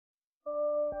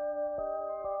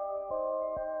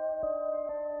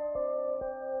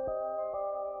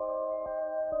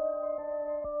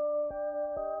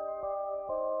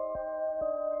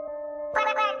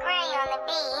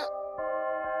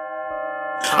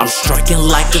I'm striking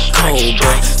like a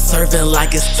cobra, serving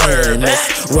like it's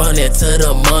tennis, running to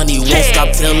the money, won't stop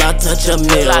till I touch a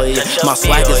million. My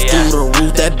swag is through the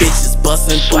roof, that bitch is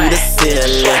busting through the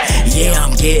ceiling. Yeah,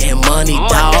 I'm getting money,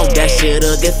 dawg, that shit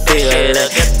a good feeling.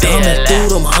 Thumbing through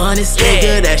them hundreds,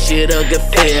 nigga, that shit a good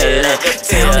feeling.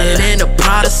 Towning in the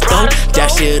Prada store,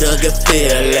 that shit a good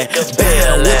feeling.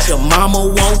 Bad what your mama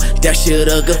want, that shit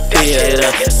a good feeling.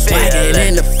 Swagging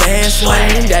in the fast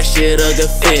lane, that shit a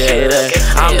good feeling.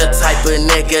 I'm the type of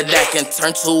nigga that can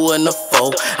turn two into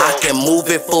four. I can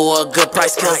move it for a good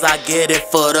price, cause I get it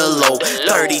for the low.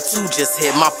 32 just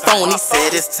hit my phone, he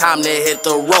said it's time to hit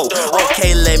the road.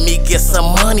 Okay, let me get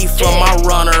some money from my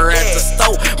runner at the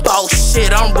store. Boss shit,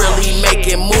 I'm really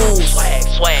making moves.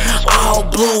 All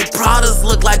blue Pradas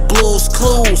look like Blue's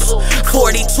Clues.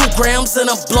 42 grams in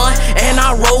a blunt, and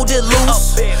I rolled it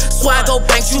loose. Swaggo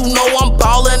banks, you know I'm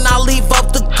ballin', I leave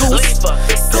up the goose.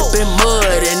 Sippin'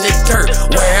 mud in the dirt,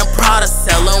 wearing Prada,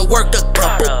 selling work. A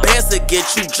couple bands to get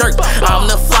you jerked. I'm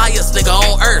the flyest nigga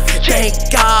on earth. Thank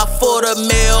God for the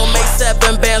mail. Make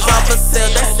 7 bands off a sale.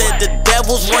 They said the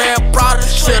devil's wearing Prada.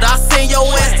 Should I send your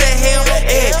ass to hell?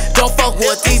 Ay, don't fuck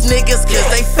with these niggas cause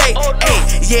they fake. Ay,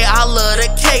 yeah, I love the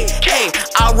cake. Ay,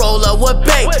 I roll up with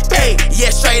bait. Ay, yeah,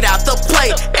 straight out the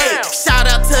plate. Ay, shout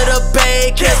out to the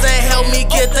bay cause they helped me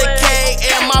get the cake.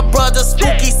 And my brother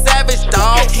Spooky Savage,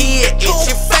 dog, he itch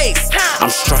your face. I'm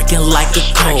striking like a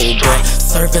cobra,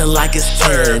 serving like it's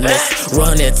tennis,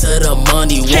 running to the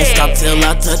money, won't stop till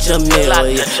I touch a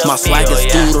million. My swag is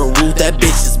through the roof, that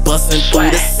bitch is busting through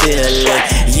the ceiling.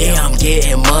 Yeah, I'm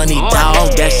getting money,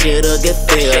 dawg, that shit a good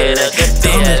feeling.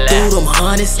 Thumbing through them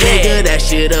hundreds, nigga, that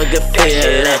shit a good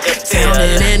feeling.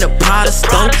 Towning in the Prada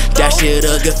store, that shit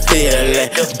a good feeling.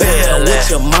 Bad what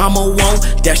your mama want,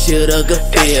 that shit a good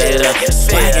feeling.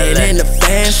 Swagging in the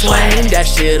fast lane, that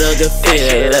shit a good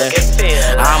feeling.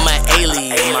 I'm an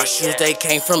alien, my shoes they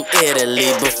came from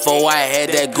Italy. Before I had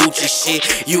that Gucci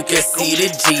shit, you can see the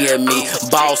G in me.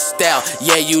 Boss style,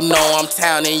 yeah, you know I'm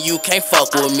town and you can't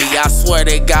fuck with me. I swear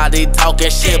to God they talking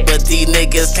shit, but these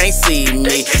niggas can't see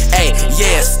me. Hey,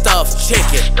 yeah, stuffed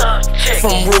chicken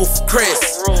from Roof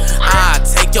Chris. I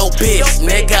take your bitch,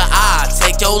 nigga, I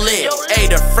take your lip. Hey,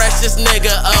 the freshest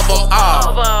nigga of them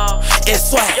all, it's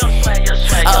swag.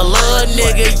 A little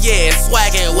nigga, yeah,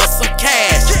 swaggin' with some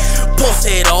cash.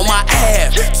 Posted on my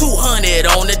ass, 200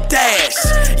 on the dash.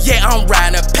 Yeah, I'm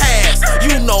riding past,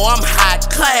 you know I'm high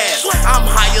class. I'm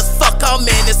high as fuck, I'm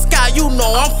in the sky, you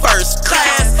know I'm first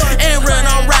class. And when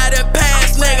I'm riding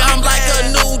past, nigga, I'm like a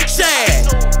new Jag.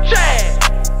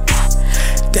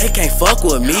 They can't fuck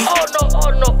with me.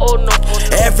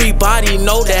 Everybody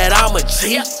know that I'm a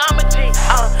G.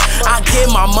 I get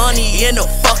my money in the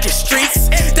fucking streets.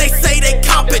 They say they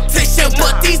competition,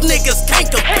 but these niggas can't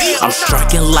compete. I'm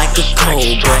striking like a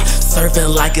cobra,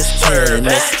 serving like it's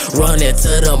tennis, running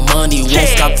to the money, won't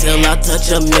stop till I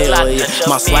touch a million.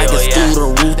 My swag is through the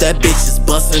roof, that bitch is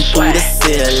busting through the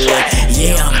ceiling.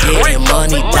 Yeah, I'm getting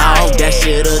money, dawg, that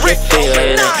shit a good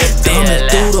feeling. Thumbing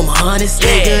through them hundreds,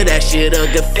 nigga, that shit a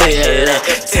good feeling.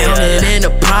 Towning in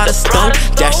the Prada store,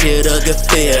 that shit a good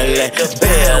feeling.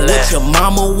 Bad what your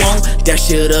mama want, that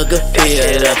shit a good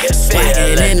feeling.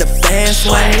 Swagging in the fast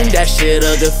lane, that shit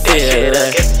a good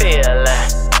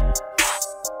feeling.